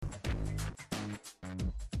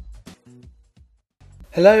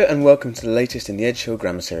Hello and welcome to the latest in the Ed Sheil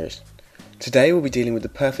Grammar Series. Today we'll be dealing with the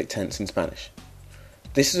perfect tense in Spanish.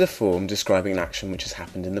 This is a form describing an action which has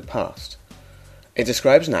happened in the past. It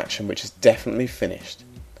describes an action which is definitely finished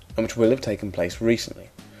and which will have taken place recently,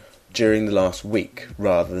 during the last week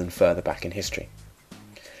rather than further back in history.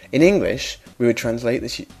 In English, we would translate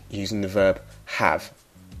this using the verb have,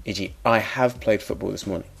 e.g. I have played football this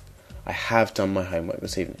morning. I have done my homework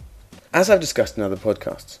this evening. As I've discussed in other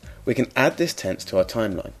podcasts, we can add this tense to our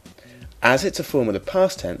timeline. As it's a form of the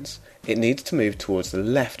past tense, it needs to move towards the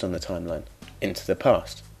left on the timeline, into the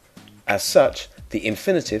past. As such, the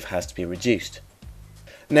infinitive has to be reduced.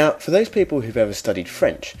 Now, for those people who've ever studied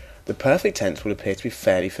French, the perfect tense will appear to be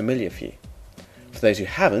fairly familiar for you. For those who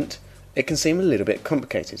haven't, it can seem a little bit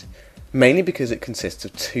complicated, mainly because it consists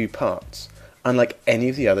of two parts, unlike any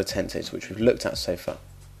of the other tenses which we've looked at so far.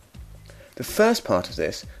 The first part of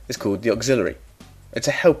this is called the auxiliary. It's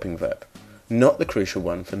a helping verb, not the crucial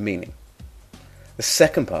one for meaning. The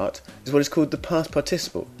second part is what is called the past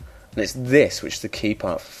participle, and it's this which is the key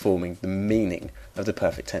part for forming the meaning of the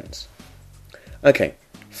perfect tense. Okay,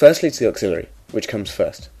 firstly to the auxiliary, which comes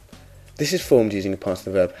first. This is formed using a part of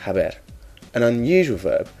the verb haber, an unusual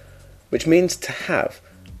verb which means to have,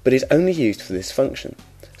 but is only used for this function,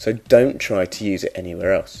 so don't try to use it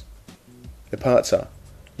anywhere else. The parts are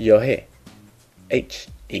yo he,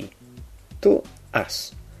 H-E, tú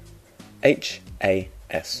has,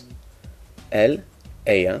 H-A-S, él,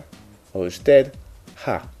 ella, o usted,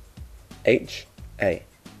 ha, H-A.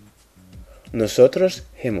 Nosotros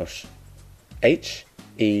hemos,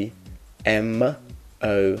 H-E-M-O-S.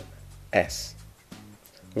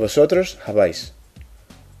 Vosotros habéis,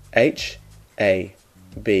 H-A-B-E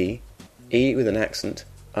with an accent,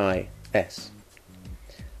 I-S.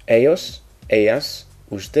 Ellos, ellas,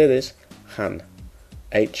 ustedes, han,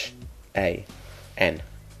 H-A-N.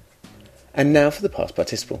 And now for the past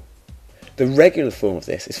participle. The regular form of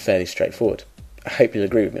this is fairly straightforward. I hope you'll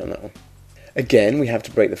agree with me on that one. Again, we have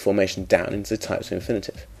to break the formation down into the types of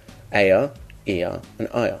infinitive. AR, ER, and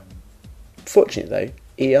IR. Fortunately though,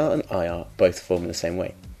 ER and IR both form in the same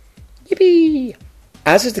way. Yippee!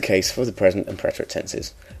 As is the case for the present and preterite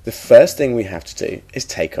tenses, the first thing we have to do is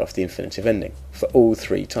take off the infinitive ending for all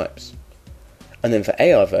three types. And then for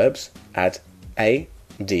AR verbs, add A,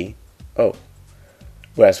 D, O.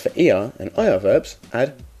 Whereas for ER and IR verbs,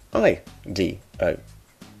 add I, D, O.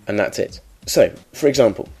 And that's it. So, for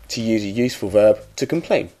example, to use a useful verb to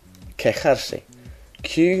complain, quejarse,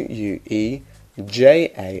 Q-U-E-J-A-R-S-E.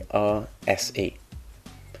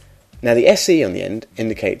 Now the SE on the end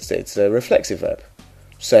indicates that it's a reflexive verb.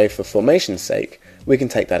 So for formation's sake, we can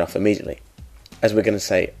take that off immediately. As we're going to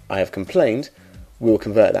say, I have complained, we will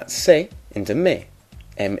convert that se into me,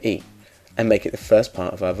 M-E, and make it the first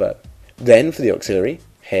part of our verb. Then for the auxiliary,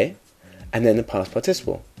 he, and then the past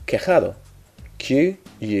participle, quejado,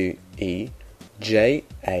 Q-U-E-J-A-D-O.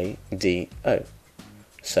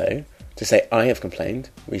 So, to say I have complained,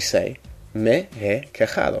 we say me he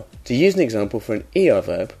quejado. To use an example for an ER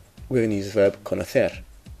verb, we're going to use the verb conocer,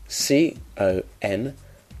 C-O-N-O-C-E-R,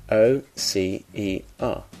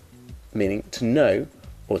 meaning to know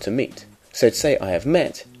or to meet. So to say I have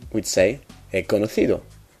met, we'd say he conocido,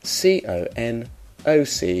 C-O-N-O-C-I-D-O.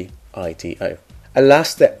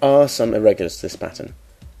 Alas, there are some irregulars to this pattern,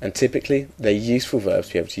 and typically they're useful verbs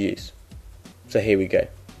to be able to use. So here we go.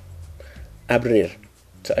 Abrir,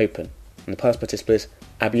 to open, and the past participle is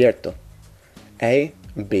abierto,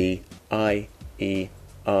 A-B-I-E-R-T-O.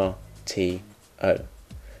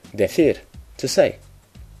 Decir, to say,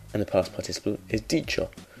 and the past participle is dicho,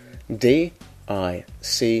 D-I-C-H-O.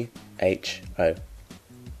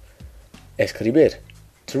 Escribir,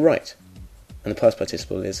 to write, and the past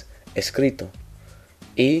participle is escrito,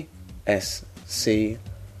 E-S-C-R-I-T-O.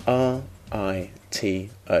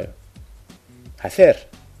 Hacer,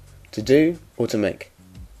 to do or to make,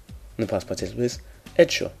 and the past participle is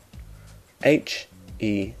hecho,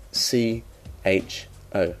 H-E-C-H-O.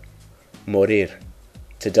 Morir,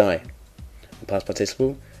 to die, the past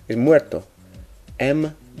participle is muerto,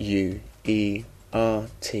 M-U-E-R-T-O.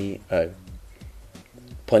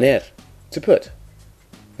 Poner, to put,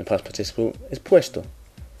 the past participle is puesto,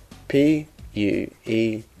 P-U-E-S-T-O.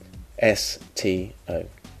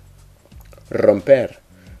 Romper,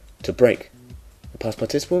 to break, the past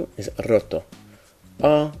participle is roto,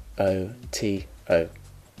 R-O-T-O.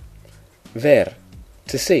 Ver,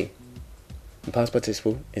 to see, the past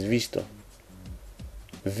participle is visto,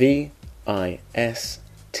 V-I-S-T-O.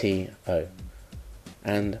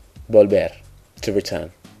 And volver, to return,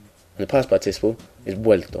 and the past participle is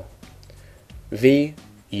vuelto, V-U-E-L-T-O.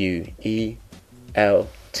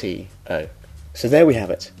 So there we have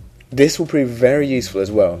it. This will prove very useful as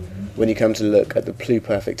well when you come to look at the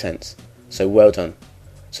pluperfect tense, so well done.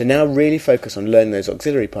 So now really focus on learning those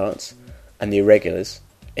auxiliary parts and the irregulars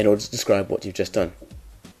in order to describe what you've just done.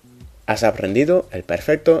 Has aprendido el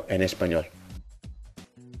perfecto en español.